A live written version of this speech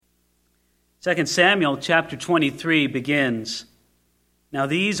2 Samuel chapter 23 begins, "Now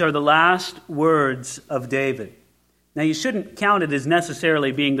these are the last words of David." Now you shouldn't count it as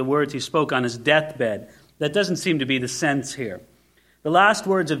necessarily being the words he spoke on his deathbed. That doesn't seem to be the sense here. The last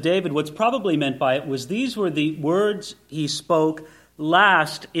words of David, what's probably meant by it was these were the words he spoke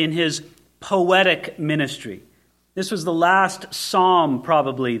last in his poetic ministry. This was the last psalm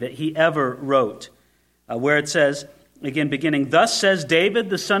probably that he ever wrote, where it says, again beginning, "Thus says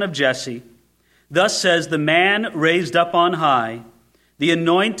David the son of Jesse, thus says the man raised up on high, the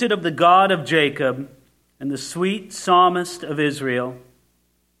anointed of the God of Jacob, and the sweet psalmist of Israel.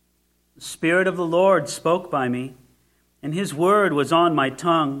 The Spirit of the Lord spoke by me, and his word was on my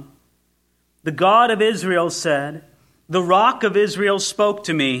tongue. The God of Israel said, the rock of Israel spoke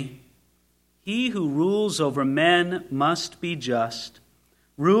to me. He who rules over men must be just,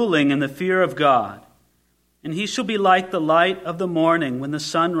 ruling in the fear of God. And he shall be like the light of the morning when the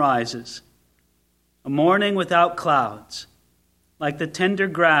sun rises, a morning without clouds, like the tender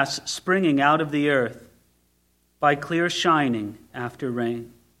grass springing out of the earth, by clear shining after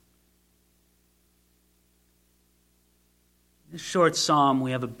rain." In this short psalm,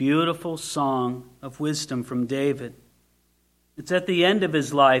 we have a beautiful song of wisdom from David. It's at the end of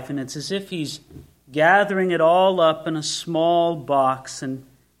his life, and it's as if he's gathering it all up in a small box and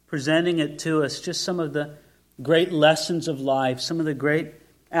presenting it to us, just some of the great lessons of life, some of the great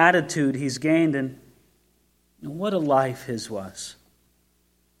attitude he's gained, and what a life his was.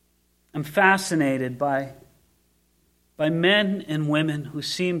 I'm fascinated by men and women who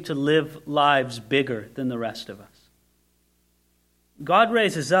seem to live lives bigger than the rest of us. God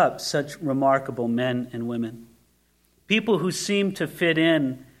raises up such remarkable men and women, people who seem to fit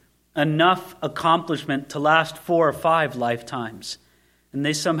in enough accomplishment to last 4 or 5 lifetimes, and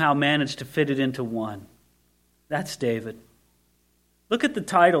they somehow manage to fit it into one. That's David. Look at the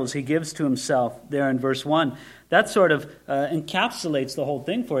titles he gives to himself there in verse 1. That sort of encapsulates the whole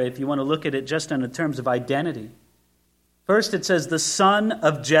thing for you if you want to look at it just in terms of identity. First it says, the son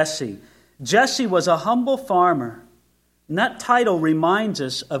of Jesse. Jesse was a humble farmer. And that title reminds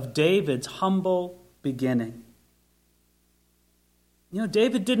us of David's humble beginning. You know,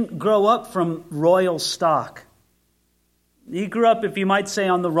 David didn't grow up from royal stock. He grew up, if you might say,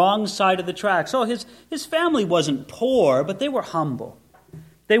 on the wrong side of the tracks. Oh, his family wasn't poor, but they were humble.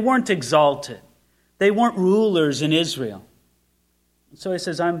 They weren't exalted. They weren't rulers in Israel. And so he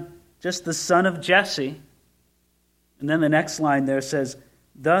says, I'm just the son of Jesse. And then the next line there says,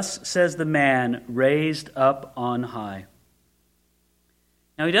 thus says the man raised up on high.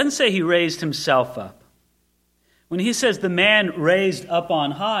 Now he doesn't say he raised himself up. When he says the man raised up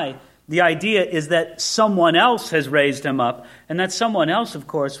on high, the idea is that someone else has raised him up, and that someone else, of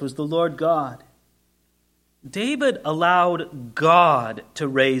course, was the Lord God. David allowed God to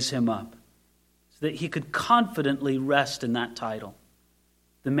raise him up so that he could confidently rest in that title,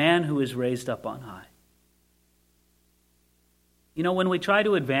 the man who is raised up on high. You know, when we try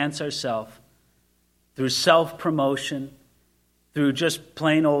to advance ourselves through self-promotion, through just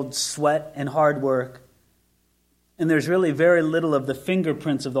plain old sweat and hard work, and there's really very little of the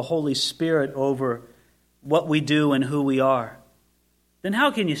fingerprints of the Holy Spirit over what we do and who we are, then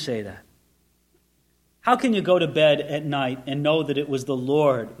how can you say that? How can you go to bed at night and know that it was the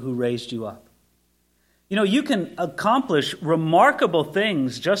Lord who raised you up? You know, you can accomplish remarkable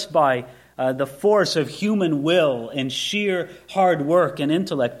things just by the force of human will and sheer hard work and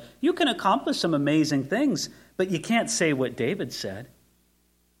intellect. You can accomplish some amazing things, but you can't say what David said.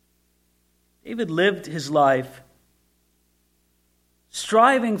 David lived his life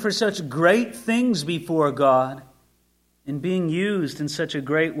striving for such great things before God and being used in such a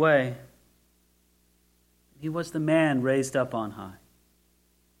great way. He was the man raised up on high.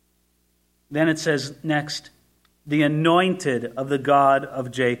 Then it says next, the anointed of the God of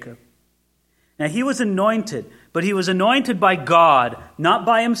Jacob. Now he was anointed, but he was anointed by God, not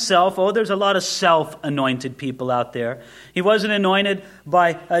by himself. Oh, there's a lot of self-anointed people out there. He wasn't anointed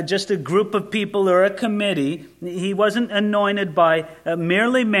by just a group of people or a committee. He wasn't anointed by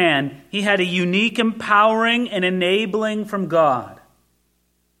merely man. He had a unique empowering and enabling from God.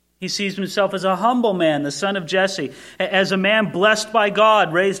 He sees himself as a humble man, the son of Jesse, as a man blessed by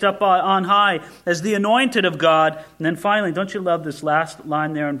God, raised up on high, as the anointed of God. And then finally, don't you love this last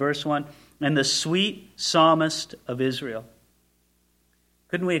line there in verse 1? And the sweet psalmist of Israel.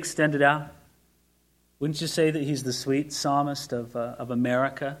 Couldn't we extend it out? Wouldn't you say that he's the sweet psalmist of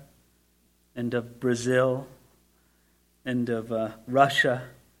America and of Brazil and of Russia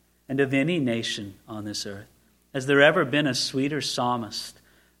and of any nation on this earth? Has there ever been a sweeter psalmist,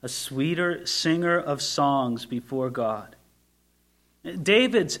 a sweeter singer of songs before God?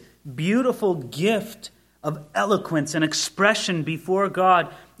 David's beautiful gift of eloquence and expression before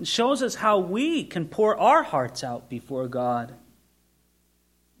God. It shows us how we can pour our hearts out before God.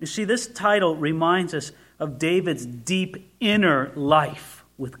 You see, this title reminds us of David's deep inner life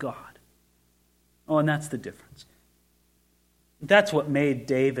with God. Oh, and that's the difference. That's what made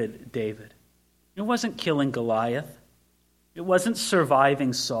David, David. It wasn't killing Goliath. It wasn't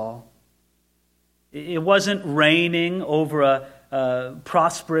surviving Saul. It wasn't reigning over a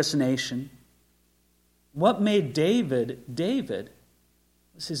prosperous nation. What made David, David,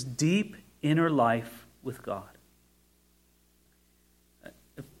 was his deep inner life with God.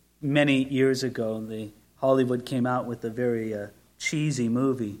 Many years ago, Hollywood came out with a very cheesy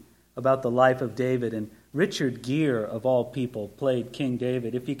movie about the life of David, and Richard Gere, of all people, played King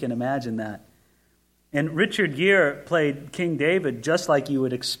David, if you can imagine that. And Richard Gere played King David just like you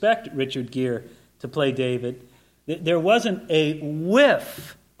would expect Richard Gere to play David. There wasn't a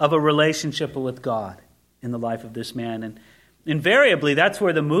whiff of a relationship with God in the life of this man. And invariably, that's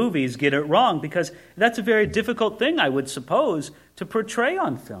where the movies get it wrong, because that's a very difficult thing, I would suppose, to portray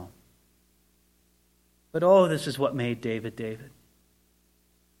on film. But oh, this is what made David, David.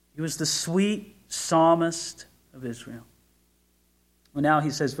 He was the sweet psalmist of Israel. Well, now he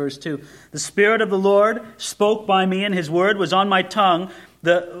says, verse 2, "The Spirit of the Lord spoke by me, and his word was on my tongue.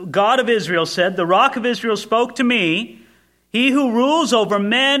 The God of Israel said, the Rock of Israel spoke to me. He who rules over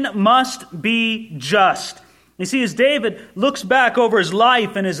men must be just." You see, as David looks back over his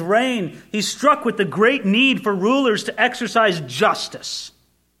life and his reign, he's struck with the great need for rulers to exercise justice.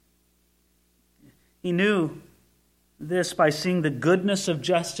 He knew this by seeing the goodness of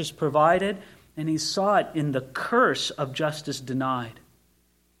justice provided, and he saw it in the curse of justice denied.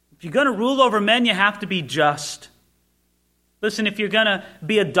 If you're going to rule over men, you have to be just. Listen, if you're going to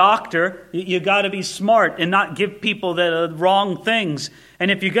be a doctor, you got to be smart and not give people the wrong things.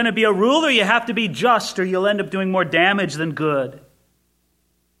 And if you're going to be a ruler, you have to be just, or you'll end up doing more damage than good.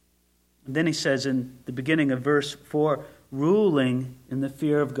 And then he says in the beginning of verse 4, ruling in the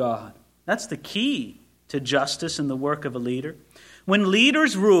fear of God. That's the key to justice in the work of a leader. When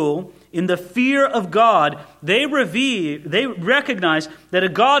leaders rule in the fear of God, they recognize that a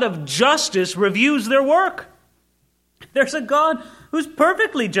God of justice reviews their work. There's a God who's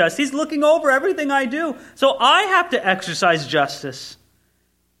perfectly just. He's looking over everything I do. So I have to exercise justice.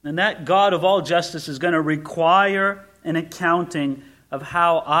 And that God of all justice is going to require an accounting of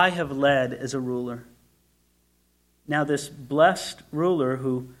how I have led as a ruler. Now, this blessed ruler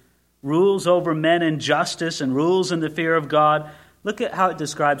who rules over men in justice and rules in the fear of God, look at how it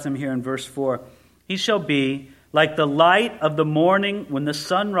describes him here in verse 4. He shall be like the light of the morning when the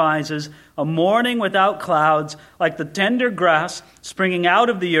sun rises, a morning without clouds, like the tender grass springing out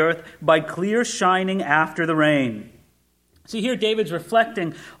of the earth by clear shining after the rain. See, here David's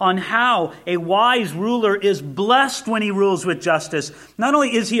reflecting on how a wise ruler is blessed when he rules with justice. Not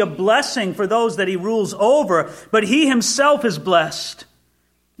only is he a blessing for those that he rules over, but he himself is blessed.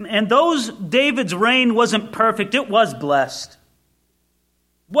 And though David's reign wasn't perfect, it was blessed.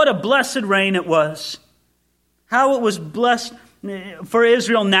 What a blessed reign it was. How it was blessed for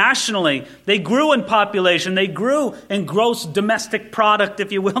Israel nationally. They grew in population. They grew in gross domestic product,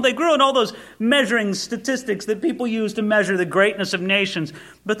 if you will. They grew in all those measuring statistics that people use to measure the greatness of nations.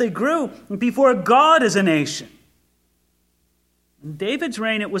 But they grew before God as a nation. In David's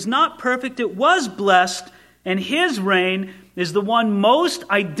reign, it was not perfect. It was blessed. And his reign is the one most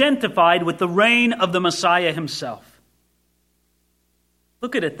identified with the reign of the Messiah himself.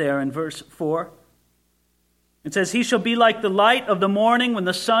 Look at it there in verse 4. It says, he shall be like the light of the morning when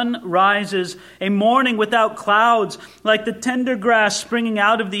the sun rises, a morning without clouds, like the tender grass springing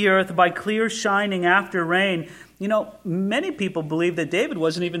out of the earth by clear shining after rain. You know, many people believe that David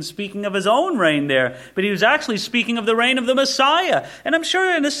wasn't even speaking of his own reign there, but he was actually speaking of the reign of the Messiah. And I'm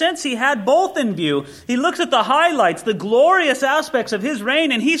sure in a sense he had both in view. He looks at the highlights, the glorious aspects of his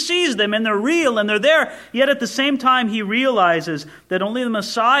reign, and he sees them, and they're real, and they're there. Yet at the same time, he realizes that only the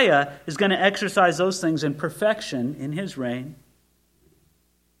Messiah is going to exercise those things in perfection in his reign.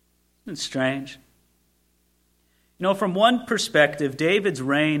 Isn't it strange? You know, from one perspective, David's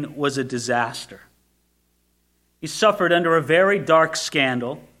reign was a disaster. He suffered under a very dark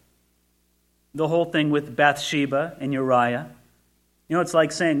scandal. The whole thing with Bathsheba and Uriah. You know, it's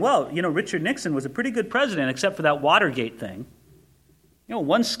like saying, well, you know, Richard Nixon was a pretty good president except for that Watergate thing. You know,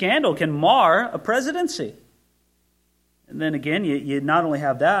 one scandal can mar a presidency. And then again, you not only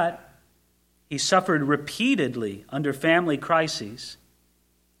have that, he suffered repeatedly under family crises.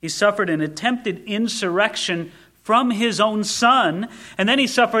 He suffered an attempted insurrection from his own son, and then he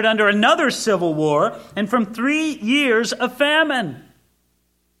suffered under another civil war, and from 3 years of famine.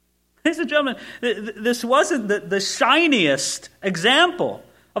 Ladies and gentlemen, this wasn't the shiniest example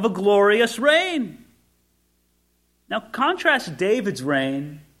of a glorious reign. Now contrast David's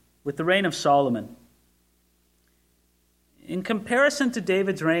reign with the reign of Solomon. In comparison to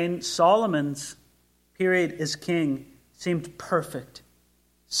David's reign, Solomon's period as king seemed perfect.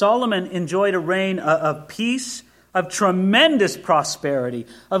 Solomon enjoyed a reign of peace, of tremendous prosperity,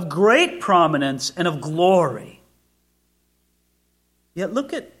 of great prominence, and of glory. Yet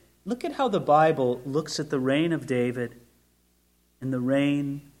look at how the Bible looks at the reign of David and the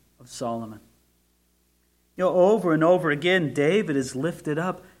reign of Solomon. You know, over and over again, David is lifted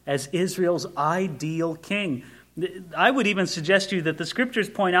up as Israel's ideal king. I would even suggest to you that the Scriptures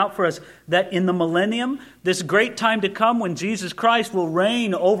point out for us that in the millennium, this great time to come when Jesus Christ will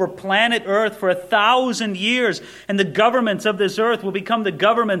reign over planet Earth for 1,000 years, and the governments of this earth will become the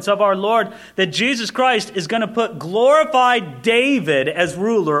governments of our Lord, that Jesus Christ is going to put glorified David as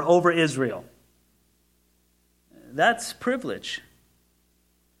ruler over Israel. That's privilege.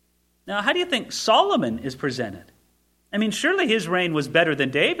 Now, how do you think Solomon is presented? I mean, surely his reign was better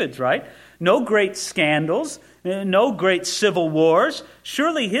than David's, right? No great scandals, no great civil wars.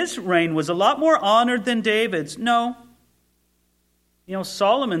 Surely his reign was a lot more honored than David's. No. You know,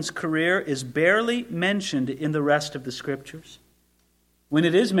 Solomon's career is barely mentioned in the rest of the Scriptures. When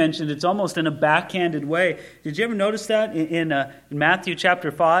it is mentioned, it's almost in a backhanded way. Did you ever notice that in Matthew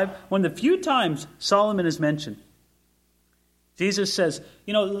chapter 5? One of the few times Solomon is mentioned. Jesus says,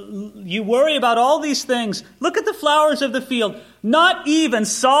 you know, you worry about all these things. Look at the flowers of the field. Not even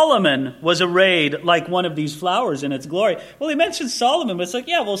Solomon was arrayed like one of these flowers in its glory. Well, he mentioned Solomon, but it's like,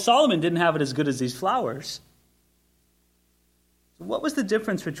 yeah, well, Solomon didn't have it as good as these flowers. So what was the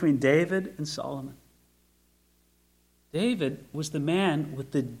difference between David and Solomon? David was the man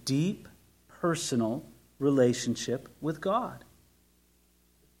with the deep personal relationship with God.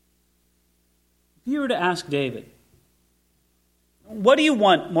 If you were to ask David, what do you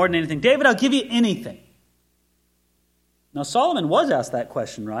want more than anything? David, I'll give you anything. Now, Solomon was asked that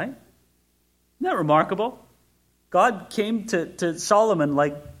question, right? Isn't that remarkable? God came to Solomon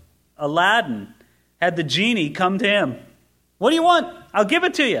like Aladdin, had the genie come to him. What do you want? I'll give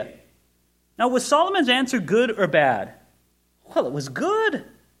it to you. Now, was Solomon's answer good or bad? Well, it was good.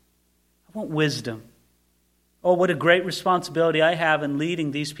 I want wisdom. Oh, what a great responsibility I have in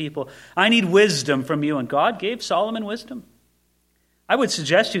leading these people. I need wisdom from you. And God gave Solomon wisdom. I would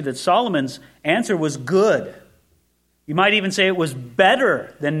suggest to you that Solomon's answer was good. You might even say it was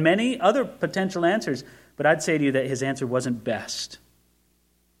better than many other potential answers, but I'd say to you that his answer wasn't best.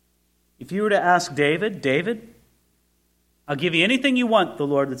 If you were to ask David, I'll give you anything you want, the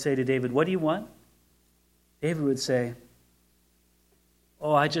Lord would say to David, what do you want? David would say,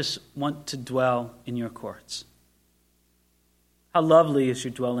 oh, I just want to dwell in your courts. How lovely is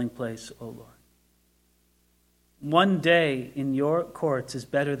your dwelling place, O Lord. One day in your courts is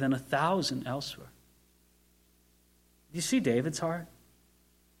better than 1,000 elsewhere. Do you see David's heart?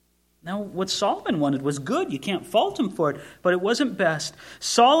 Now, what Solomon wanted was good. You can't fault him for it, but it wasn't best.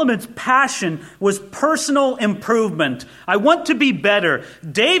 Solomon's passion was personal improvement. I want to be better.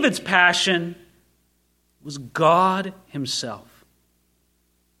 David's passion was God himself.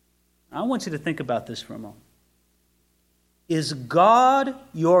 I want you to think about this for a moment. Is God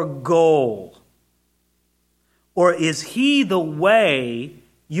your goal? Or is he the way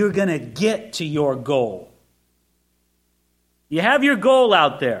you're going to get to your goal? You have your goal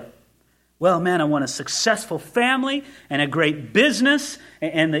out there. Well, man, I want a successful family and a great business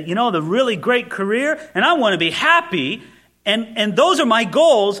and the really great career, and I want to be happy, and those are my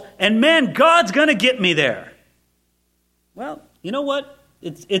goals, and man, God's going to get me there. Well, you know what?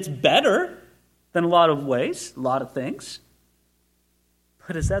 It's better than a lot of ways, a lot of things.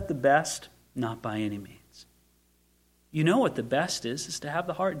 But is that the best? Not by any means. You know what the best is to have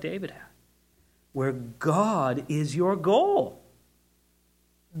the heart David had, where God is your goal.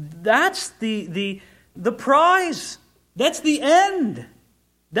 That's the prize. That's the end.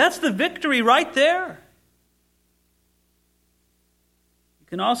 That's the victory right there. You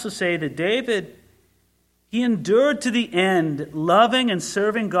can also say that David, he endured to the end, loving and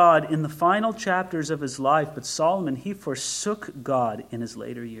serving God in the final chapters of his life, but Solomon, he forsook God in his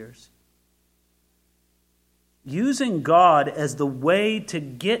later years. Using God as the way to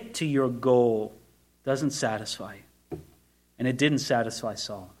get to your goal doesn't satisfy you. And it didn't satisfy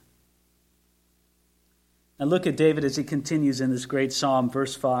Solomon. Now look at David as he continues in this great psalm,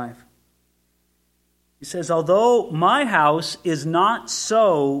 verse 5. He says, although my house is not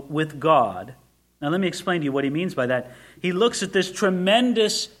so with God. Now let me explain to you what he means by that. He looks at this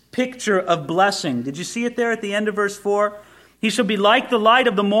tremendous picture of blessing. Did you see it there at the end of verse 4? He shall be like the light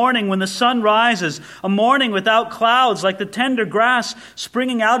of the morning when the sun rises, a morning without clouds, like the tender grass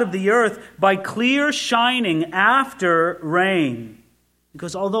springing out of the earth by clear shining after rain.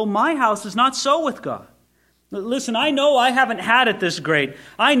 Because although my house is not so with God. Listen, I know I haven't had it this great.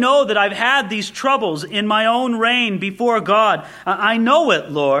 I know that I've had these troubles in my own reign before God. I know it,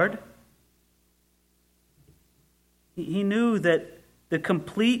 Lord. He knew that the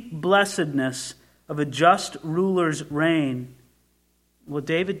complete blessedness of a just ruler's reign, well,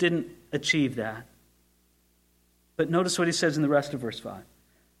 David didn't achieve that. But notice what he says in the rest of verse 5.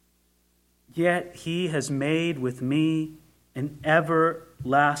 Yet he has made with me an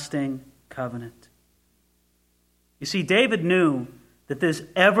everlasting covenant. You see, David knew that this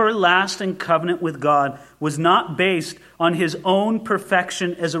everlasting covenant with God was not based on his own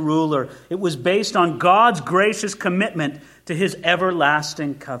perfection as a ruler. It was based on God's gracious commitment to his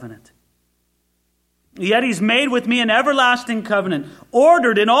everlasting covenant. Yet he's made with me an everlasting covenant,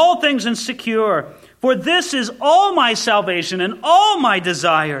 ordered in all things and secure. For this is all my salvation and all my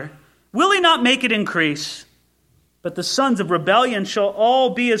desire. Will he not make it increase? But the sons of rebellion shall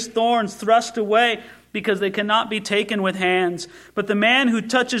all be as thorns thrust away, because they cannot be taken with hands. But the man who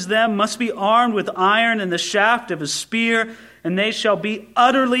touches them must be armed with iron and the shaft of a spear, and they shall be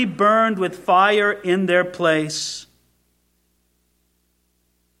utterly burned with fire in their place.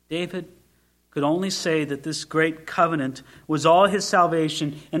 David could only say that this great covenant was all his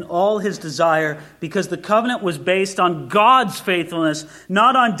salvation and all his desire because the covenant was based on God's faithfulness,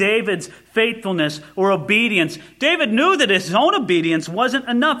 not on David's faithfulness or obedience. David knew that his own obedience wasn't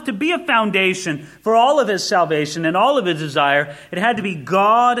enough to be a foundation for all of his salvation and all of his desire. It had to be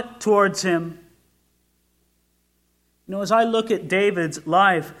God towards him. You know, as I look at David's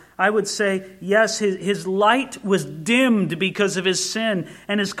life, I would say, yes, his light was dimmed because of his sin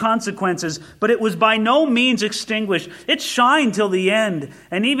and his consequences, but it was by no means extinguished. It shined till the end.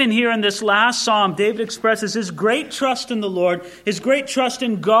 And even here in this last psalm, David expresses his great trust in the Lord, his great trust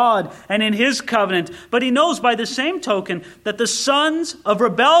in God and in his covenant. But he knows by the same token that the sons of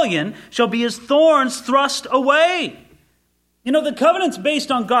rebellion shall be as thorns thrust away. You know, the covenant's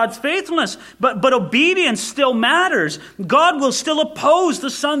based on God's faithfulness, but obedience still matters. God will still oppose the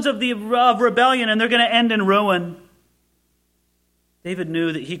sons of rebellion, and they're going to end in ruin. David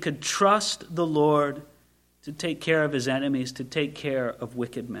knew that he could trust the Lord to take care of his enemies, to take care of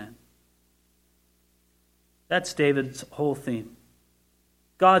wicked men. That's David's whole theme.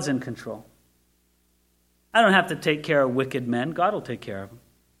 God's in control. I don't have to take care of wicked men. God will take care of them.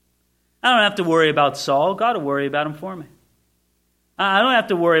 I don't have to worry about Saul. God will worry about him for me. I don't have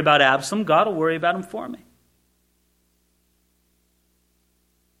to worry about Absalom. God will worry about him for me.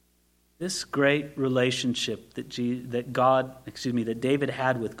 This great relationship that David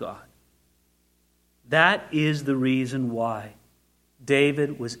had with God, that is the reason why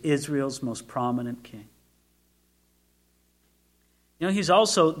David was Israel's most prominent king. You know, he's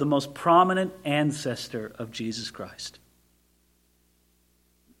also the most prominent ancestor of Jesus Christ.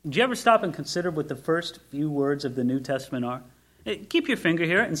 Did you ever stop and consider what the first few words of the New Testament are? Keep your finger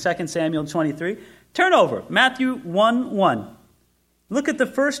here in 2 Samuel 23. Turn over, Matthew 1:1. Look at the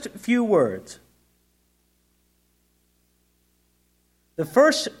first few words. The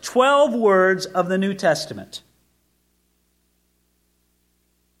first 12 words of the New Testament.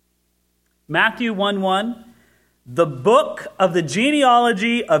 Matthew 1:1, the book of the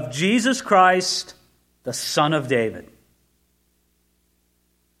genealogy of Jesus Christ, the Son of David.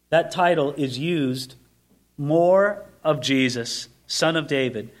 That title is used more of Jesus, Son of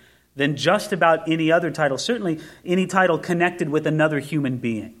David, than just about any other title, certainly any title connected with another human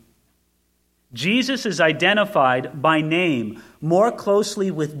being. Jesus is identified by name more closely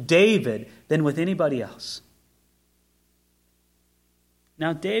with David than with anybody else.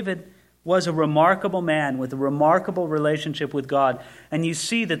 Now, David was a remarkable man with a remarkable relationship with God, and you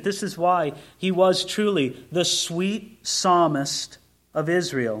see that this is why he was truly the sweet psalmist of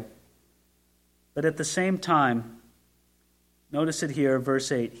Israel. But at the same time, notice it here, verse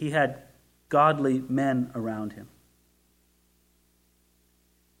 8. He had godly men around him.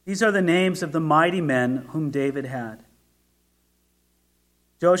 These are the names of the mighty men whom David had.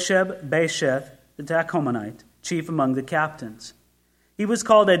 Josheb-Basheth, the Tachomonite, chief among the captains. He was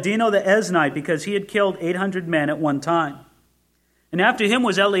called Adino the Eznite because he had killed 800 men at one time. And after him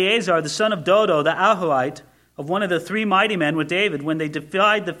was Eleazar, the son of Dodo, the Ahohite, of one of the three mighty men with David when they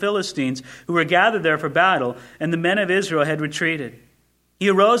defied the Philistines who were gathered there for battle, and the men of Israel had retreated. He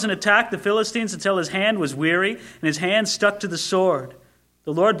arose and attacked the Philistines until his hand was weary, and his hand stuck to the sword.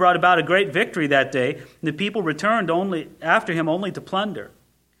 The Lord brought about a great victory that day, and the people returned after him only to plunder.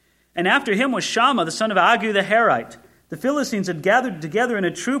 And after him was Shammah, the son of Agu the Herite, The Philistines had gathered together in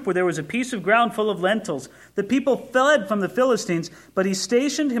a troop where there was a piece of ground full of lentils. The people fled from the Philistines, but he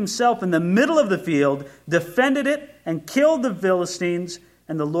stationed himself in the middle of the field, defended it, and killed the Philistines,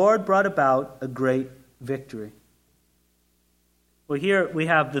 and the Lord brought about a great victory. Well, here we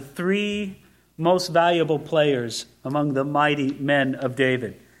have the three most valuable players among the mighty men of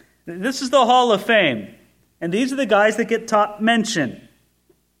David. This is the Hall of Fame, and these are the guys that get top mention.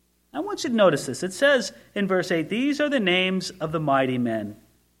 I want you to notice this. It says in verse 8, these are the names of the mighty men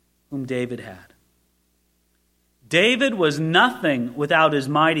whom David had. David was nothing without his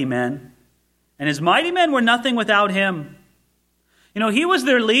mighty men, and his mighty men were nothing without him. You know, he was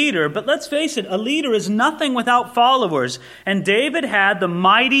their leader, but let's face it, a leader is nothing without followers, and David had the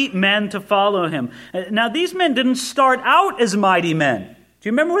mighty men to follow him. Now, these men didn't start out as mighty men. Do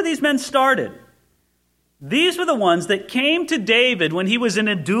you remember where these men started? These were the ones that came to David when he was in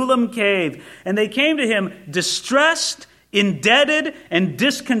Adullam cave, and they came to him distressed, indebted, and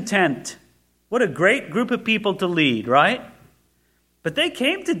discontent. What a great group of people to lead, right? But they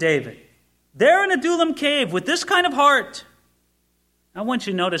came to David. They're in Adullam cave with this kind of heart. I want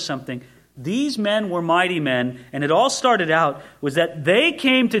you to notice something. These men were mighty men, and it all started out was that they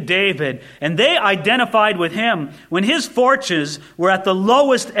came to David, and they identified with him when his fortunes were at the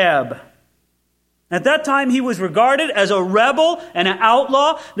lowest ebb. At that time, he was regarded as a rebel and an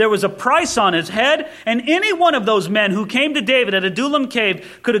outlaw. There was a price on his head. And any one of those men who came to David at Adullam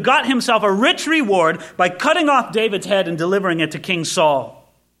cave could have got himself a rich reward by cutting off David's head and delivering it to King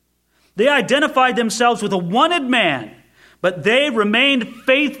Saul. They identified themselves with a wanted man, but they remained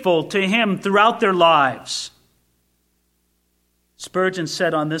faithful to him throughout their lives. Spurgeon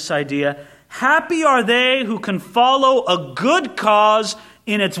said on this idea, happy are they who can follow a good cause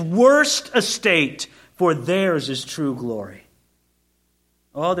in its worst estate, for theirs is true glory.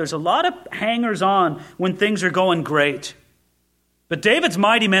 Oh, there's a lot of hangers-on when things are going great. But David's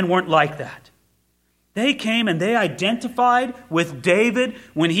mighty men weren't like that. They came and they identified with David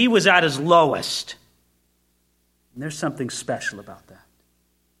when he was at his lowest. And there's something special about that.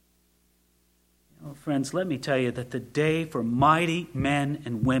 You know, friends, let me tell you that the day for mighty men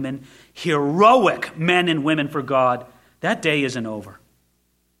and women, heroic men and women for God, that day isn't over.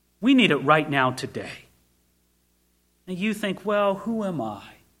 We need it right now, today. And you think, well, who am I?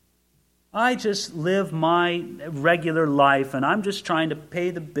 I just live my regular life, and I'm just trying to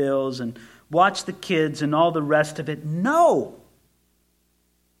pay the bills and watch the kids and all the rest of it. No.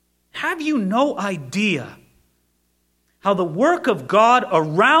 Have you no idea how the work of God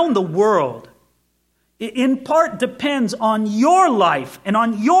around the world in part depends on your life and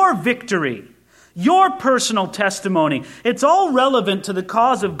on your victory? Your personal testimony. It's all relevant to the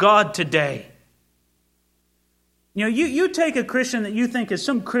cause of God today. You know, you take a Christian that you think is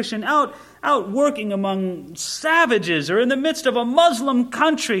some Christian out working among savages or in the midst of a Muslim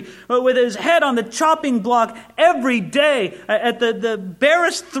country with his head on the chopping block every day at the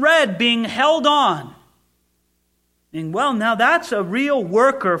barest thread being held on. And well, now that's a real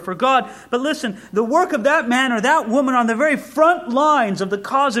worker for God. But listen, the work of that man or that woman on the very front lines of the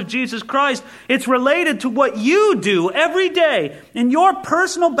cause of Jesus Christ, it's related to what you do every day in your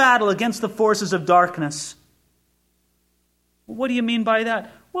personal battle against the forces of darkness. What do you mean by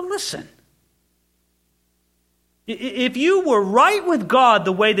that? Well, listen. If you were right with God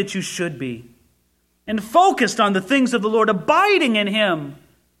the way that you should be, and focused on the things of the Lord, abiding in Him,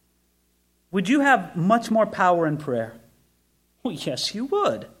 would you have much more power in prayer? Well, yes, you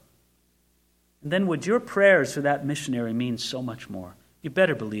would. And then would your prayers for that missionary mean so much more? You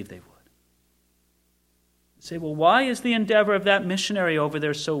better believe they would. You say, well, why is the endeavor of that missionary over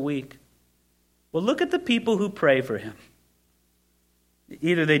there so weak? Well, look at the people who pray for him.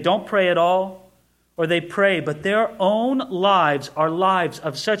 Either they don't pray at all, or they pray, but their own lives are lives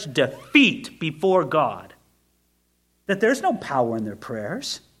of such defeat before God that there's no power in their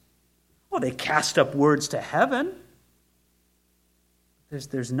prayers. Well, they cast up words to heaven.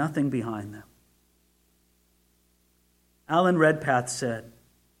 There's nothing behind them. Alan Redpath said,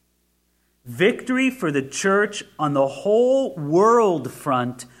 victory for the church on the whole world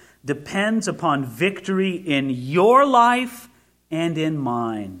front depends upon victory in your life and in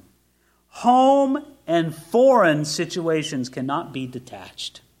mine. Home and foreign situations cannot be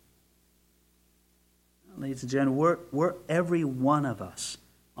detached. Ladies and gentlemen, we're every one of us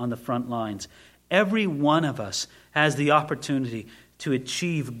on the front lines. Every one of us has the opportunity to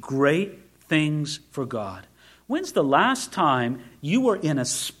achieve great things for God. When's the last time you were in a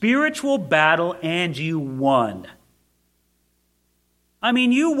spiritual battle and you won? I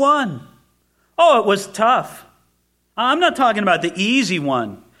mean, you won. Oh, it was tough. I'm not talking about the easy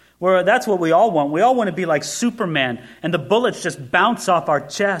one. Where that's what we all want. We all want to be like Superman, and the bullets just bounce off our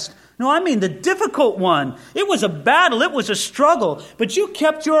chest. No, I mean the difficult one. It was a battle. It was a struggle. But you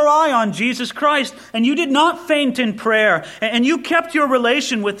kept your eye on Jesus Christ, and you did not faint in prayer. And you kept your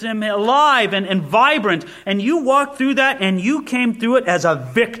relation with Him alive and vibrant. And you walked through that, and you came through it as a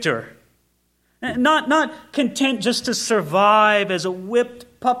victor. Not content just to survive as a whipped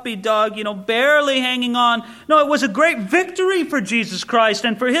puppy dog, barely hanging on. No, it was a great victory for Jesus Christ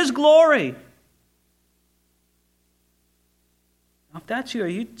and for His glory. If that's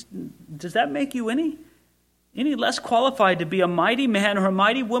you, does that make you any less qualified to be a mighty man or a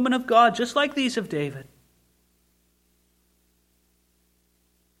mighty woman of God, just like these of David?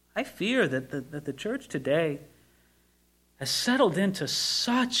 I fear that the church today has settled into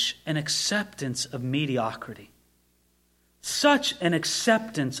such an acceptance of mediocrity, such an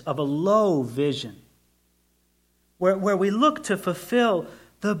acceptance of a low vision, where we look to fulfill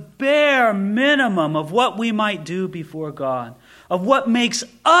the bare minimum of what we might do before God, of what makes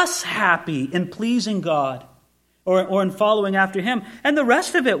us happy in pleasing God or in following after Him. And the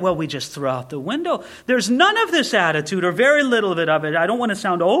rest of it, well, we just throw out the window. There's none of this attitude, or very little of it. I don't want to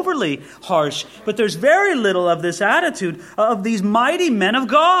sound overly harsh, but there's very little of this attitude of these mighty men of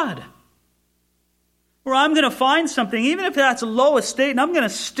God. Where I'm going to find something, even if that's a low estate, and I'm going to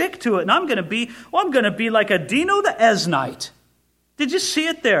stick to it, and I'm going to be like a Dino the Esnite. Did you see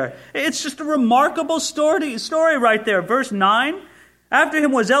it there? It's just a remarkable story right there. Verse 9. After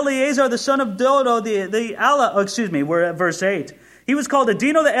him was Eleazar the son of Dodo, we're at verse 8. He was called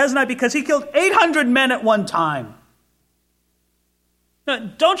Adino the Esnite because he killed 800 men at one time. Now,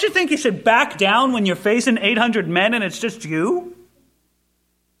 don't you think you should back down when you're facing 800 men and it's just you?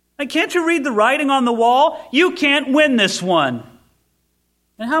 Like, can't you read the writing on the wall? You can't win this one.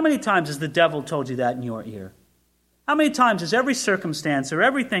 And how many times has the devil told you that in your ear? How many times has every circumstance or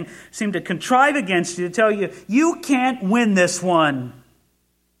everything seemed to contrive against you to tell you, you can't win this one?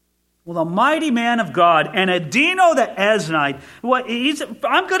 Well, the mighty man of God, and Adino the Esnite,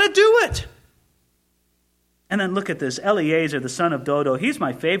 I'm going to do it. And then look at this, Eleazar the son of Dodo. He's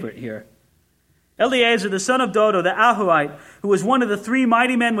my favorite here. Eleazar the son of Dodo, the Ahuite, who was one of the three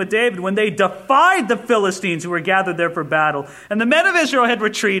mighty men with David when they defied the Philistines who were gathered there for battle. And the men of Israel had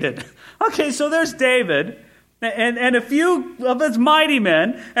retreated. Okay, so there's David and a few of his mighty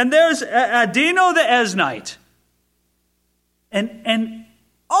men, and there's Adino the Esnite. And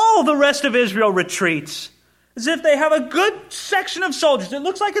all the rest of Israel retreats, as if they have a good section of soldiers. It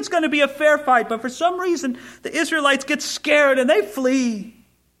looks like it's going to be a fair fight, but for some reason, the Israelites get scared and they flee.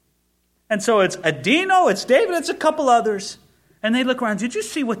 And so it's Adino, it's David, it's a couple others. And they look around. Did you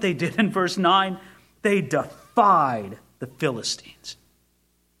see what they did in verse 9? They defied the Philistines.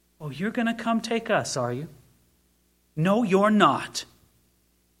 Oh, you're going to come take us, are you? No, you're not.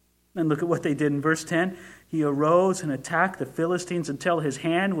 And look at what they did in verse 10. He arose and attacked the Philistines until his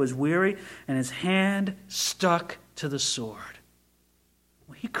hand was weary and his hand stuck to the sword.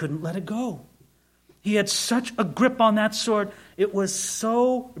 Well, he couldn't let it go. He had such a grip on that sword. It was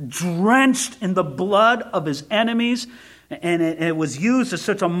so drenched in the blood of his enemies, and it was used as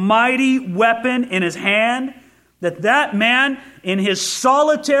such a mighty weapon in his hand, that man, in his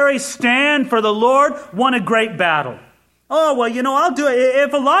solitary stand for the Lord, won a great battle. Oh, well, I'll do it.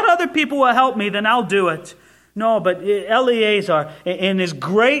 If a lot of other people will help me, then I'll do it. No, but Eleazar, in his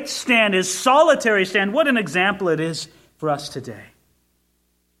great stand, his solitary stand, what an example it is for us today.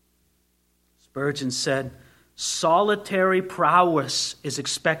 Spurgeon said, solitary prowess is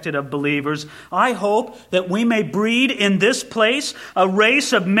expected of believers. I hope that we may breed in this place a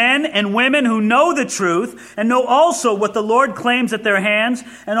race of men and women who know the truth and know also what the Lord claims at their hands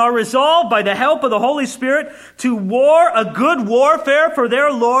and are resolved by the help of the Holy Spirit to war a good warfare for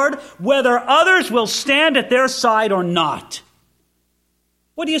their Lord, whether others will stand at their side or not.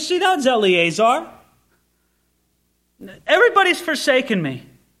 What do you see? That's Eleazar. Everybody's forsaken me.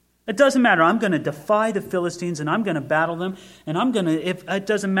 It doesn't matter. I'm going to defy the Philistines and I'm going to battle them. And if it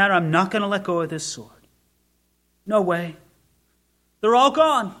doesn't matter, I'm not going to let go of this sword. No way. They're all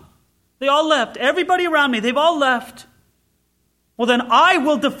gone. They all left. Everybody around me, they've all left. Well, then I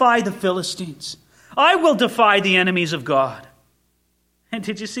will defy the Philistines. I will defy the enemies of God. And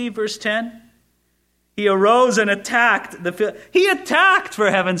did you see verse 10? He arose and attacked He attacked, for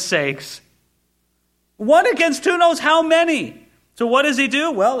heaven's sakes. One against who knows how many. So what does he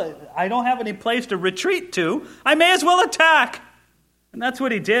do? Well, I don't have any place to retreat to. I may as well attack. And that's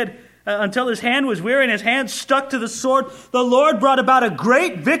what he did until his hand was weary and his hand stuck to the sword. The Lord brought about a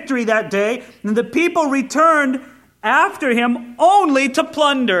great victory that day, and the people returned after him only to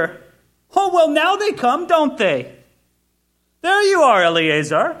plunder. Oh, well, now they come, don't they? There you are,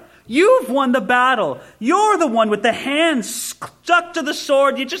 Eleazar. You've won the battle. You're the one with the hand stuck to the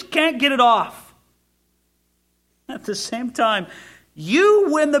sword. You just can't get it off. At the same time, you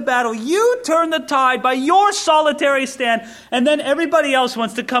win the battle. You turn the tide by your solitary stand, and then everybody else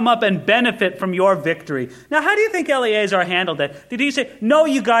wants to come up and benefit from your victory. Now, how do you think Eleazar handled that? Did he say, no,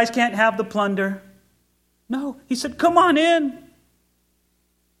 you guys can't have the plunder? No. He said, come on in.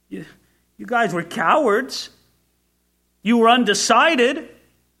 You guys were cowards. You were undecided.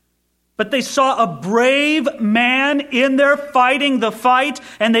 But they saw a brave man in there fighting the fight,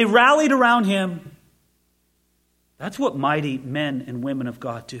 and they rallied around him. That's what mighty men and women of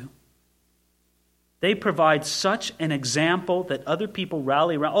God do. They provide such an example that other people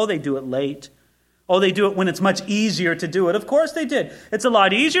rally around. Oh, they do it late. Oh, they do it when it's much easier to do it. Of course they did. It's a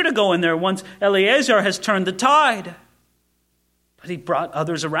lot easier to go in there once Eleazar has turned the tide. But he brought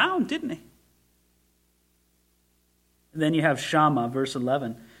others around, didn't he? And then you have Shammah, verse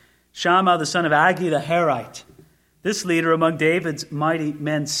 11. Shammah, the son of Agi the Herite. This leader among David's mighty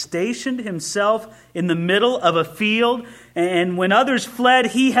men stationed himself in the middle of a field, and when others fled,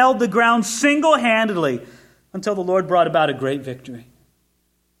 he held the ground single-handedly until the Lord brought about a great victory.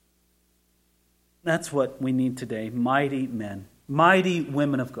 That's what we need today, mighty men, mighty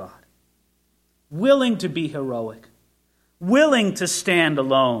women of God, willing to be heroic, willing to stand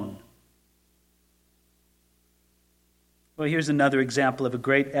alone. Well, here's another example of a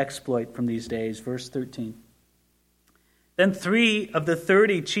great exploit from these days, verse 13. Then 3 of the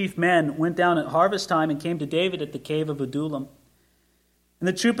 30 chief men went down at harvest time and came to David at the cave of Adullam. And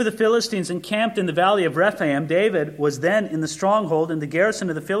the troop of the Philistines encamped in the valley of Rephaim. David was then in the stronghold, and the garrison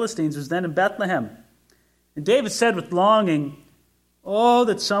of the Philistines was then in Bethlehem. And David said with longing, oh,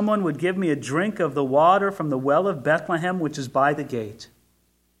 that someone would give me a drink of the water from the well of Bethlehem, which is by the gate.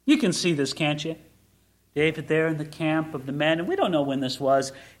 You can see this, can't you? David there in the camp of the men. And we don't know when this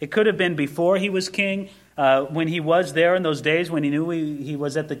was. It could have been before he was king, when he was there in those days, when he knew he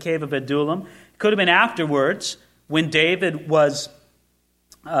was at the cave of Adullam. It could have been afterwards, when David was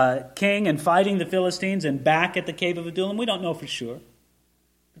king and fighting the Philistines and back at the cave of Adullam. We don't know for sure.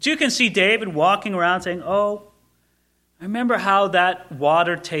 But you can see David walking around saying, oh, I remember how that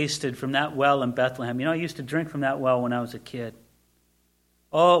water tasted from that well in Bethlehem. You know, I used to drink from that well when I was a kid.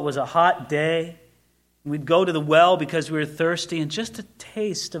 Oh, it was a hot day. We'd go to the well because we were thirsty, and just a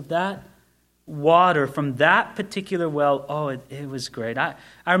taste of that water from that particular well, oh, it was great. I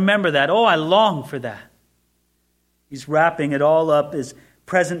remember that. Oh, I long for that. He's wrapping it all up as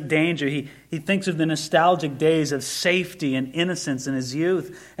present danger. He thinks of the nostalgic days of safety and innocence in his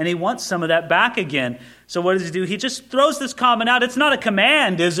youth, and he wants some of that back again. So what does he do? He just throws this comment out. It's not a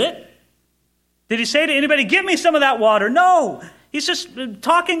command, is it? Did he say to anybody, give me some of that water? No. He's just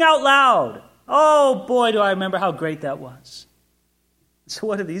talking out loud. Oh, boy, do I remember how great that was. So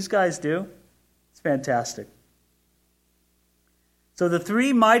what do these guys do? It's fantastic. So the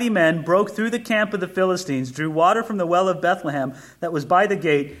 3 mighty men broke through the camp of the Philistines, drew water from the well of Bethlehem that was by the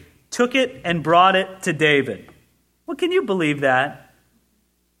gate, took it and brought it to David. Well, can you believe that?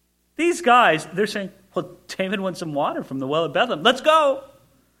 These guys, they're saying, well, David wants some water from the well of Bethlehem. Let's go.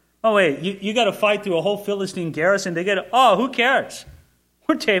 Oh, wait, you got to fight through a whole Philistine garrison to get it. Oh, who cares?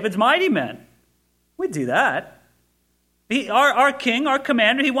 We're David's mighty men. We'd do that. Our king, our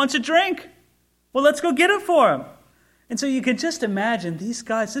commander, he wants a drink. Well, let's go get it for him. And so you can just imagine these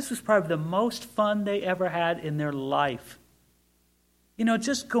guys, this was probably the most fun they ever had in their life. You know,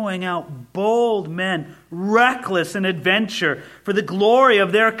 just going out, bold men, reckless in adventure for the glory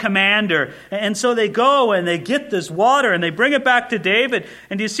of their commander. And so they go and they get this water and they bring it back to David.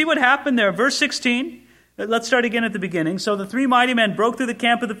 And do you see what happened there? Verse 16. Let's start again at the beginning. So the 3 mighty men broke through the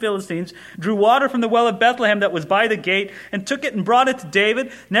camp of the Philistines, drew water from the well of Bethlehem that was by the gate, and took it and brought it to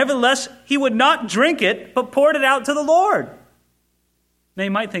David. Nevertheless, he would not drink it, but poured it out to the Lord. Now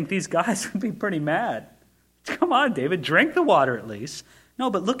you might think these guys would be pretty mad. Come on, David, drink the water at least. No,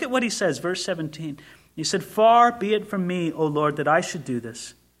 but look at what he says, verse 17. He said, far be it from me, O Lord, that I should do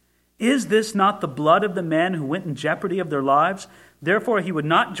this. Is this not the blood of the men who went in jeopardy of their lives? Therefore he would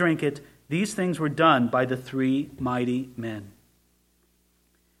not drink it. These things were done by the 3 mighty men.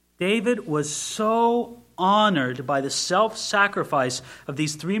 David was so honored by the self-sacrifice of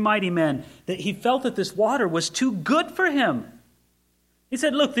these 3 mighty men that he felt that this water was too good for him. He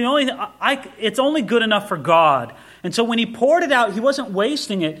said, look, it's only good enough for God. And so when he poured it out, he wasn't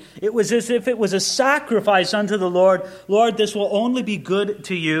wasting it. It was as if it was a sacrifice unto the Lord. Lord, this will only be good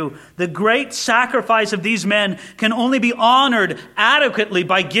to you. The great sacrifice of these men can only be honored adequately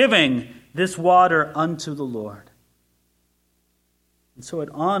by giving this water unto the Lord. And so it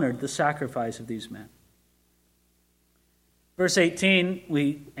honored the sacrifice of these men. Verse 18,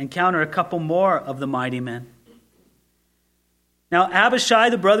 we encounter a couple more of the mighty men. Now Abishai,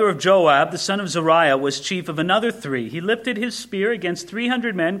 the brother of Joab, the son of Zeruiah, was chief of another 3. He lifted his spear against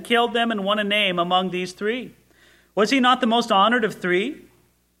 300 men, killed them, and won a name among these 3. Was he not the most honored of 3?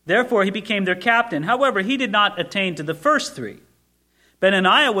 Therefore he became their captain. However, he did not attain to the first 3.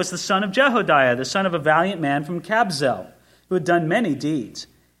 Benaniah was the son of Jehodiah, the son of a valiant man from Kabzel, who had done many deeds.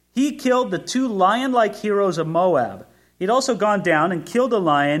 He killed the 2 lion-like heroes of Moab. He'd also gone down and killed a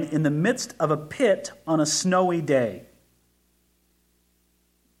lion in the midst of a pit on a snowy day.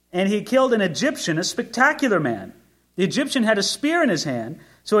 And he killed an Egyptian, a spectacular man. The Egyptian had a spear in his hand,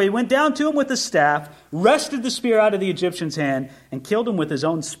 so he went down to him with a staff, wrested the spear out of the Egyptian's hand, and killed him with his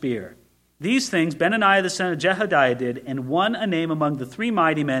own spear. These things Benaniah the son of Jehodiah did, and won a name among the 3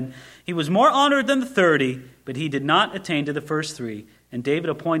 mighty men. He was more honored than the 30, but he did not attain to the first 3, and David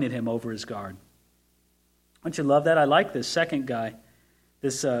appointed him over his guard. Don't you love that? I like this second guy,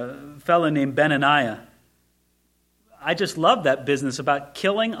 this fellow named Benaniah. I just love that business about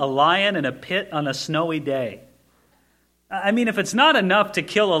killing a lion in a pit on a snowy day. I mean, if it's not enough to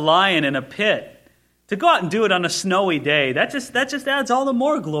kill a lion in a pit, to go out and do it on a snowy day, that just adds all the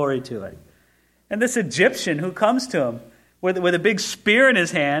more glory to it. And this Egyptian who comes to him with a big spear in his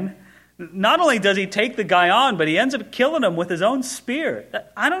hand, not only does he take the guy on, but he ends up killing him with his own spear.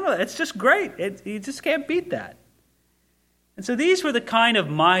 I don't know, it's just great. You just can't beat that. And so these were the kind of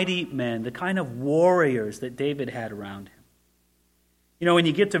mighty men, the kind of warriors that David had around him. You know, when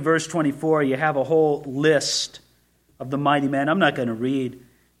you get to verse 24, you have a whole list of the mighty men. I'm not going to read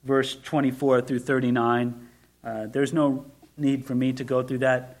verse 24 through 39. There's no need for me to go through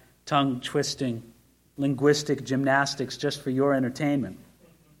that tongue-twisting, linguistic gymnastics just for your entertainment.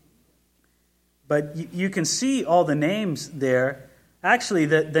 But you can see all the names there. Actually,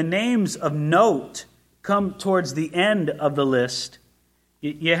 the names of note come towards the end of the list.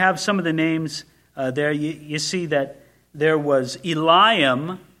 You have some of the names there. You see that there was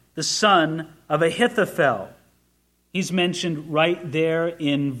Eliam, the son of Ahithophel. He's mentioned right there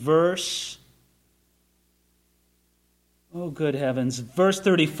in verse, good heavens, verse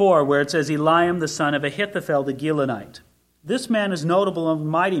 34, where it says, Eliam, the son of Ahithophel, the Gilonite. This man is notable among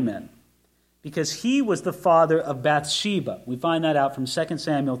mighty men, because he was the father of Bathsheba. We find that out from 2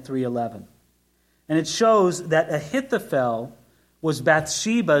 Samuel 3:11. And it shows that Ahithophel was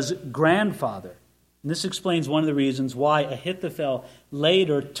Bathsheba's grandfather. And this explains one of the reasons why Ahithophel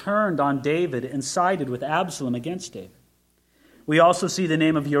later turned on David and sided with Absalom against David. We also see the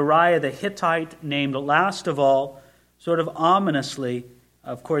name of Uriah the Hittite named last of all, sort of ominously.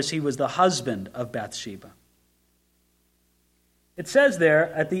 Of course, he was the husband of Bathsheba. It says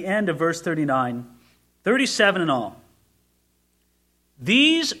there at the end of verse 39, 37 in all,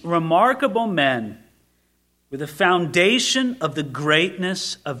 these remarkable men were the foundation of the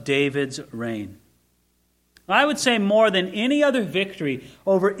greatness of David's reign. I would say more than any other victory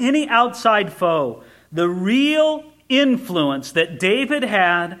over any outside foe, the real influence that David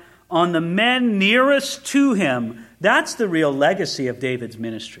had on the men nearest to him, that's the real legacy of David's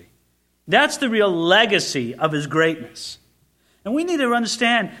ministry. That's the real legacy of his greatness. And we need to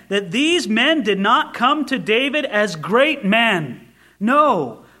understand that these men did not come to David as great men.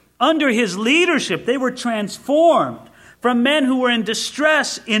 No, under his leadership, they were transformed from men who were in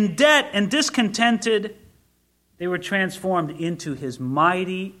distress, in debt, and discontented. They were transformed into his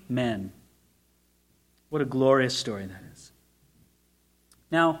mighty men. What a glorious story that is.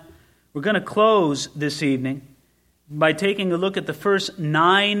 Now, we're going to close this evening by taking a look at the first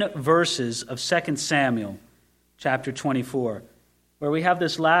 9 verses of 2 Samuel, chapter 24, where we have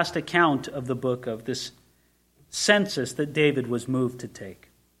this last account of the book, of this census that David was moved to take.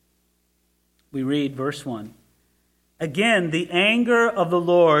 We read verse 1. Again, the anger of the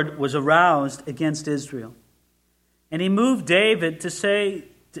Lord was aroused against Israel, and he moved David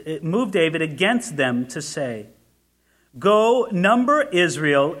against them to say, go, number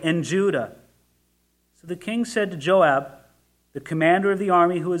Israel and Judah. So the king said to Joab, the commander of the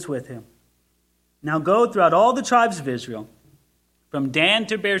army who was with him, now go throughout all the tribes of Israel, from Dan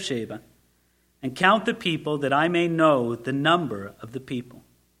to Beersheba, and count the people, that I may know the number of the people.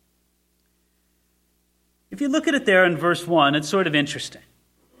 If you look at it there in verse 1, it's sort of interesting.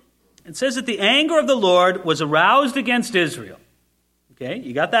 It says that the anger of the Lord was aroused against Israel. Okay,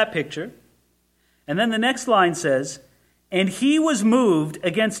 you got that picture. And then the next line says, and he was moved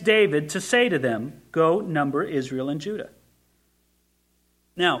against David to say to them, go, number Israel and Judah.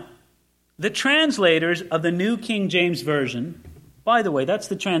 Now, the translators of the New King James Version, by the way, that's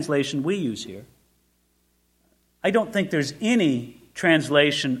the translation we use here. I don't think there's any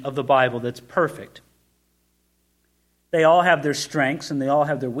translation of the Bible that's perfect. They all have their strengths and they all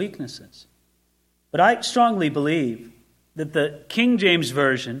have their weaknesses. But I strongly believe that the King James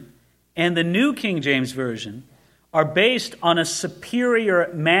Version and the New King James Version are based on a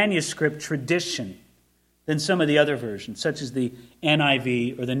superior manuscript tradition than some of the other versions, such as the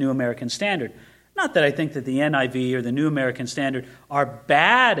NIV or the New American Standard. Not that I think that the NIV or the New American Standard are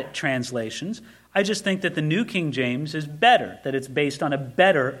bad translations. I just think that the New King James is better, that it's based on a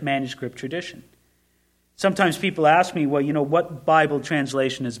better manuscript tradition. Sometimes people ask me, well, what Bible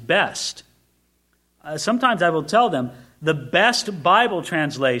translation is best? Sometimes I will tell them the best Bible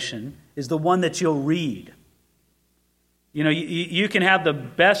translation is the one that you'll read. You can have the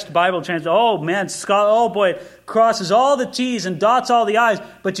best Bible translation. Oh, man, it crosses all the T's and dots all the I's,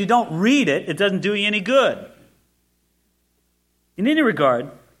 but you don't read it. It doesn't do you any good. In any regard,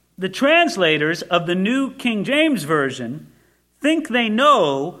 the translators of the New King James Version think they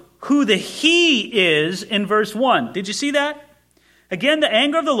know who the He is in verse 1. Did you see that? Again, the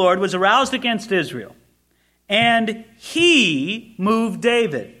anger of the Lord was aroused against Israel, and He moved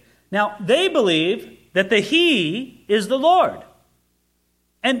David. Now, they believe that the He is the Lord.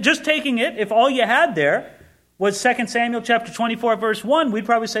 And just taking it, if all you had there was 2 Samuel chapter 24, verse 1, we'd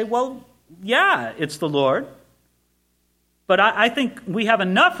probably say, well, yeah, it's the Lord. But I think we have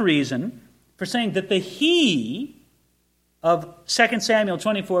enough reason for saying that the He of 2 Samuel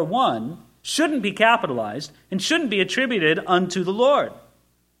 24, 1 shouldn't be capitalized and shouldn't be attributed unto the Lord.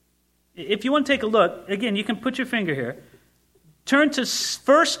 If you want to take a look, again, you can put your finger here. Turn to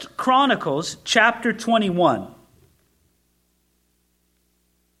 1 Chronicles chapter 21.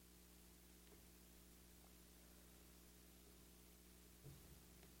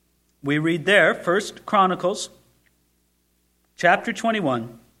 We read there, 1 Chronicles chapter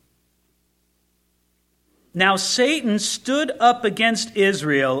 21. Now Satan stood up against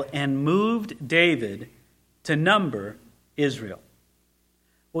Israel and moved David to number Israel.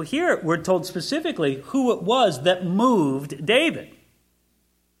 Well, here we're told specifically who it was that moved David.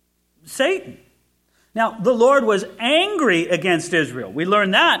 Satan. Now, the Lord was angry against Israel. We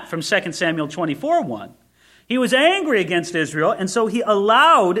learn that from 2 Samuel 24, 1. He was angry against Israel, and so he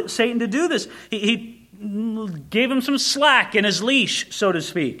allowed Satan to do this. He gave him some slack in his leash, so to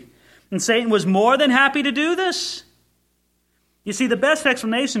speak. And Satan was more than happy to do this. You see, the best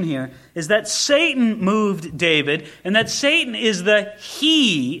explanation here is that Satan moved David, and that Satan is the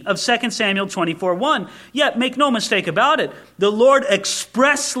He of 2 Samuel 24, 1. Yet, make no mistake about it, the Lord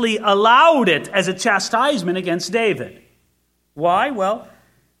expressly allowed it as a chastisement against David. Why? Well,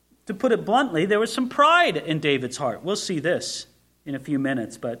 to put it bluntly, there was some pride in David's heart. We'll see this in a few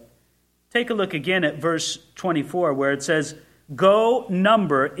minutes, but take a look again at verse 24 where it says, "Go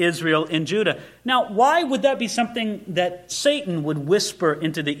number Israel and Judah." Now, why would that be something that Satan would whisper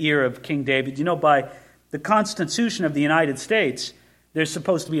into the ear of King David? You know, by the Constitution of the United States, there's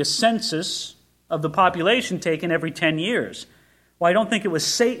supposed to be a census of the population taken every 10 years. Well, I don't think it was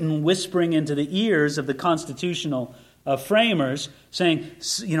Satan whispering into the ears of the constitutional framers saying,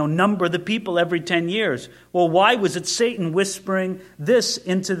 number the people every 10 years. Well, why was it Satan whispering this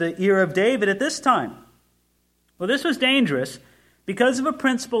into the ear of David at this time? Well, this was dangerous because of a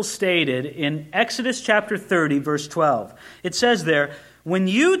principle stated in Exodus chapter 30, verse 12. It says there, "When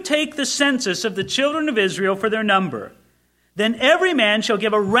you take the census of the children of Israel for their number, then every man shall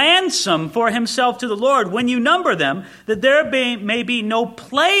give a ransom for himself to the Lord when you number them, that there may be no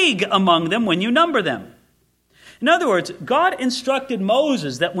plague among them when you number them." In other words, God instructed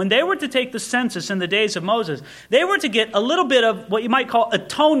Moses that when they were to take the census in the days of Moses, they were to get a little bit of what you might call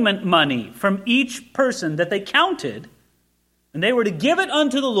atonement money from each person that they counted, and they were to give it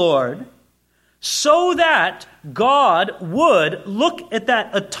unto the Lord so that God would look at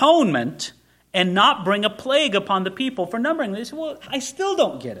that atonement and not bring a plague upon the people for numbering. They said, well, I still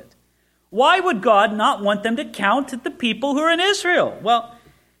don't get it. Why would God not want them to count the people who are in Israel? Well,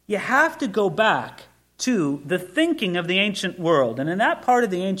 you have to go back to the thinking of the ancient world. And in that part of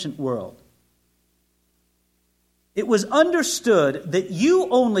the ancient world, it was understood that you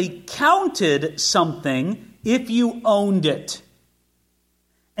only counted something if you owned it.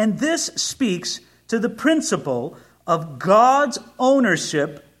 And this speaks to the principle of God's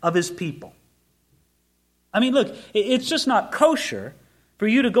ownership of his people. I mean, look, it's just not kosher for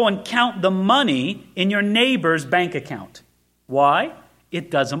you to go and count the money in your neighbor's bank account. Why?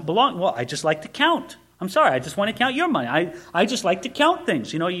 It doesn't belong. Well, I just like to count. I'm sorry, I just want to count your money. I just like to count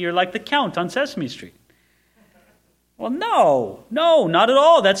things. You're like the Count on Sesame Street. Well, no, not at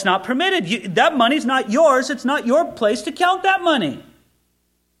all. That's not permitted. That money's not yours. It's not your place to count that money.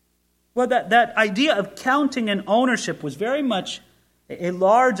 Well, that idea of counting and ownership was very much a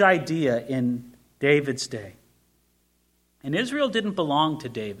large idea in David's day. And Israel didn't belong to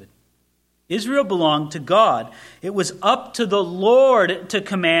David. Israel belonged to God. It was up to the Lord to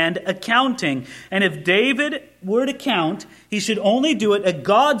command accounting. And if David were to count, he should only do it at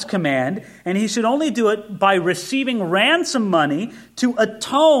God's command, and he should only do it by receiving ransom money to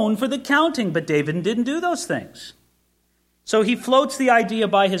atone for the counting. But David didn't do those things. So he floats the idea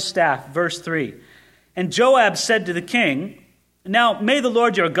by his staff, verse 3. And Joab said to the king, "Now may the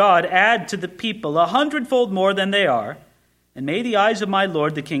Lord your God add to the people 100-fold more than they are, and may the eyes of my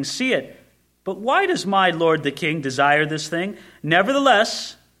lord the king see it. But why does my lord the king desire this thing?"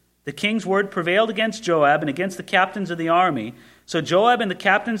 Nevertheless, the king's word prevailed against Joab and against the captains of the army. So Joab and the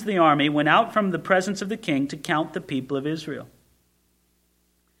captains of the army went out from the presence of the king to count the people of Israel.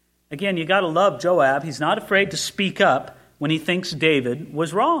 Again, you got to love Joab. He's not afraid to speak up when he thinks David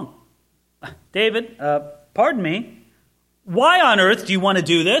was wrong. "David, pardon me, why on earth do you want to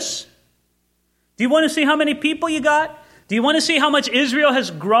do this? Do you want to see how many people you got? Do you want to see how much Israel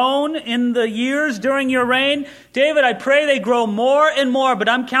has grown in the years during your reign? David, I pray they grow more and more, but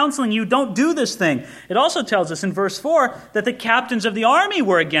I'm counseling you, don't do this thing." It also tells us in verse 4 that the captains of the army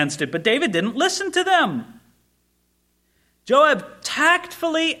were against it, but David didn't listen to them. Joab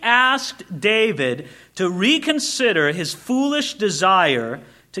tactfully asked David to reconsider his foolish desire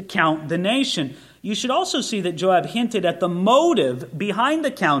to count the nation. You should also see that Joab hinted at the motive behind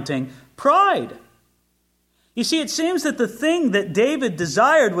the counting: pride. You see, it seems that the thing that David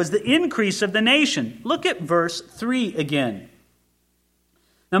desired was the increase of the nation. Look at verse 3 again.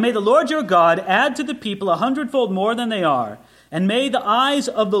 "Now may the Lord your God add to the people 100-fold more than they are, and may the eyes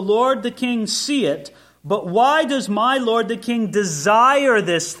of the Lord the king see it. But why does my lord the king desire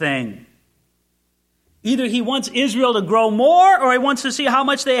this thing?" Either he wants Israel to grow more, or he wants to see how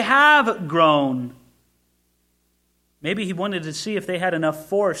much they have grown. Maybe he wanted to see if they had enough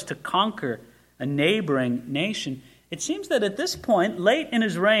force to conquer a neighboring nation. It seems that at this point, late in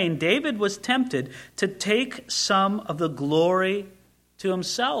his reign, David was tempted to take some of the glory to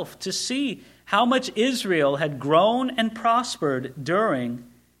himself, to see how much Israel had grown and prospered during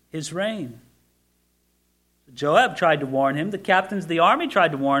his reign. Joab tried to warn him. The captains of the army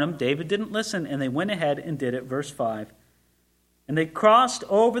tried to warn him. David didn't listen, and they went ahead and did it. Verse 5. "And they crossed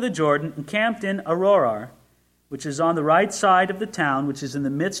over the Jordan and camped in Arorar, which is on the right side of the town, which is in the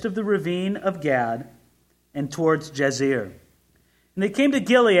midst of the ravine of Gad, and towards Jazer. And they came to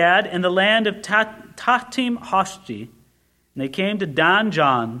Gilead and the land of Tahtim Hoshji, and they came to Dan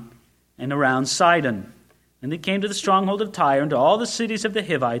Jan and around Sidon. And they came to the stronghold of Tyre and to all the cities of the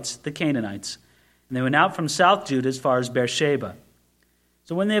Hivites, the Canaanites. And they went out from South Judah as far as Beersheba.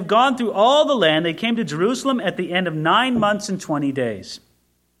 So when they have gone through all the land, they came to Jerusalem at the end of 9 months and 20 days.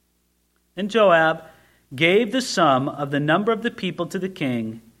 Then Joab gave the sum of the number of the people to the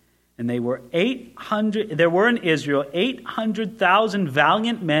king, and there were in Israel 800,000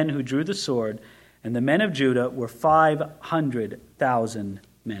 valiant men who drew the sword, and the men of Judah were 500,000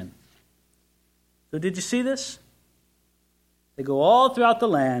 men. So did you see this? They go all throughout the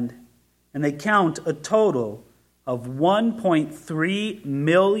land, and they count a total of 1.3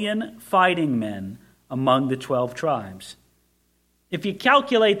 million fighting men among the 12 tribes. If you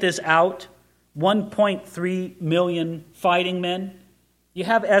calculate this out, 1.3 million fighting men, you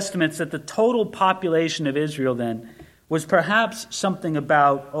have estimates that the total population of Israel then was perhaps something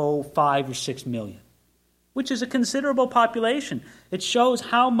about 5 or 6 million, which is a considerable population. It shows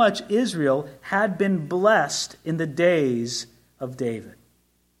how much Israel had been blessed in the days of David.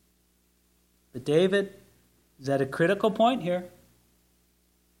 But David is at a critical point here.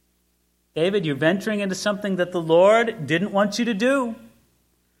 David, you're venturing into something that the Lord didn't want you to do.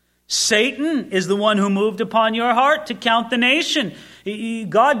 Satan is the one who moved upon your heart to count the nation.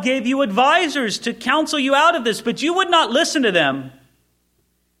 God gave you advisors to counsel you out of this, but you would not listen to them.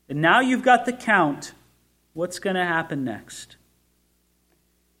 And now you've got the count. What's going to happen next?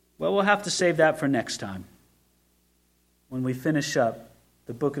 Well, we'll have to save that for next time, when we finish up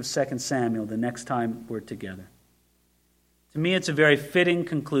the book of 2 Samuel, the next time we're together. To me, it's a very fitting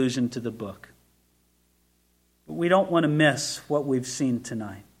conclusion to the book. But we don't want to miss what we've seen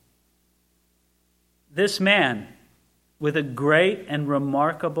tonight. This man with a great and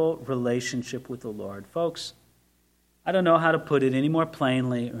remarkable relationship with the Lord. Folks, I don't know how to put it any more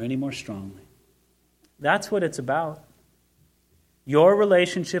plainly or any more strongly. That's what it's about. Your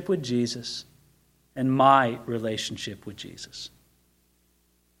relationship with Jesus and my relationship with Jesus.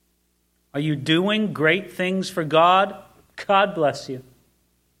 Are you doing great things for God? God bless you.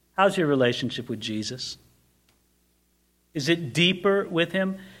 How's your relationship with Jesus? Is it deeper with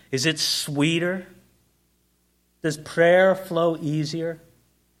him? Is it sweeter? Does prayer flow easier?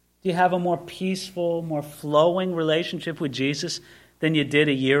 Do you have a more peaceful, more flowing relationship with Jesus than you did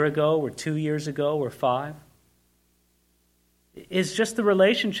a year ago or 2 years ago or 5? Is just the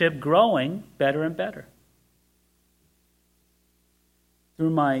relationship growing better and better? Through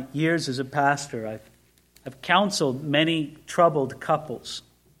my years as a pastor, I've counseled many troubled couples.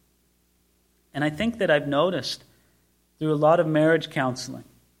 And I think that I've noticed through a lot of marriage counseling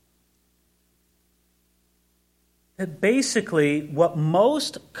that basically what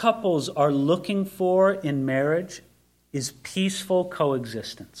most couples are looking for in marriage is peaceful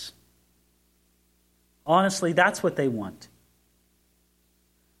coexistence. Honestly, that's what they want.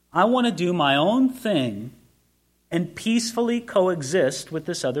 I want to do my own thing and peacefully coexist with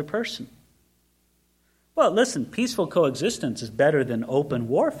this other person. Well, listen, peaceful coexistence is better than open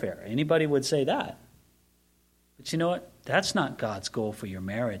warfare. Anybody would say that. But you know what? That's not God's goal for your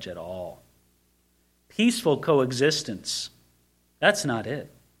marriage at all. Peaceful coexistence, that's not it.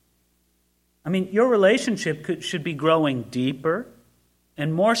 I mean, your relationship should be growing deeper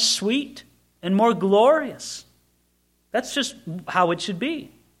and more sweet and more glorious. That's just how it should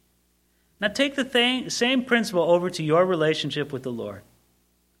be. Now take the same principle over to your relationship with the Lord.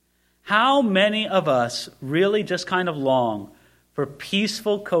 How many of us really just kind of long for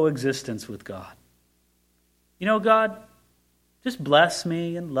peaceful coexistence with God? You know, God, just bless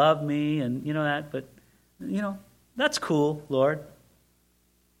me and love me and that, but, that's cool, Lord.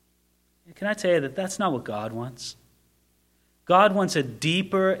 Can I tell you that that's not what God wants? God wants a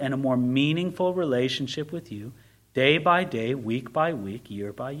deeper and a more meaningful relationship with you, day by day, week by week,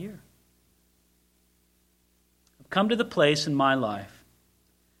 year by year. I've come to the place in my life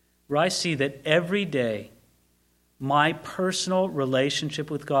where I see that every day, my personal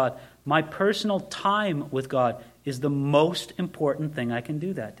relationship with God, my personal time with God is the most important thing I can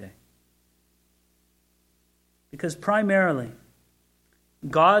do that day. Because primarily,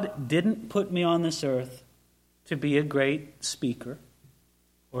 God didn't put me on this earth to be a great speaker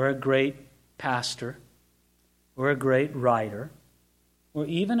or a great pastor or a great writer or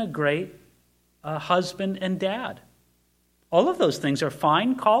even a great husband and dad. All of those things are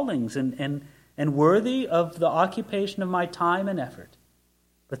fine callings and worthy of the occupation of my time and effort.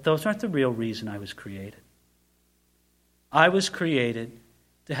 But those aren't the real reason I was created. I was created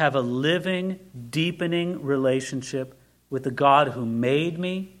to have a living, deepening relationship with the God who made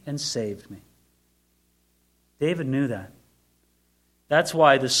me and saved me. David knew that. That's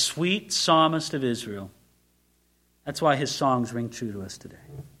why the sweet psalmist of Israel, that's why his songs ring true to us today.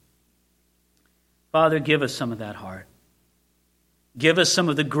 Father, give us some of that heart. Give us some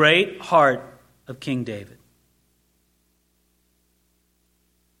of the great heart of King David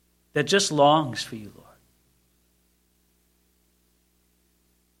that just longs for you, Lord.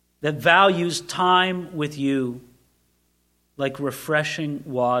 That values time with you like refreshing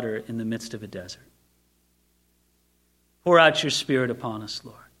water in the midst of a desert. Pour out your Spirit upon us,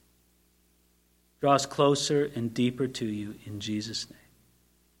 Lord. Draw us closer and deeper to you in Jesus' name.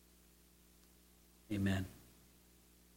 Amen.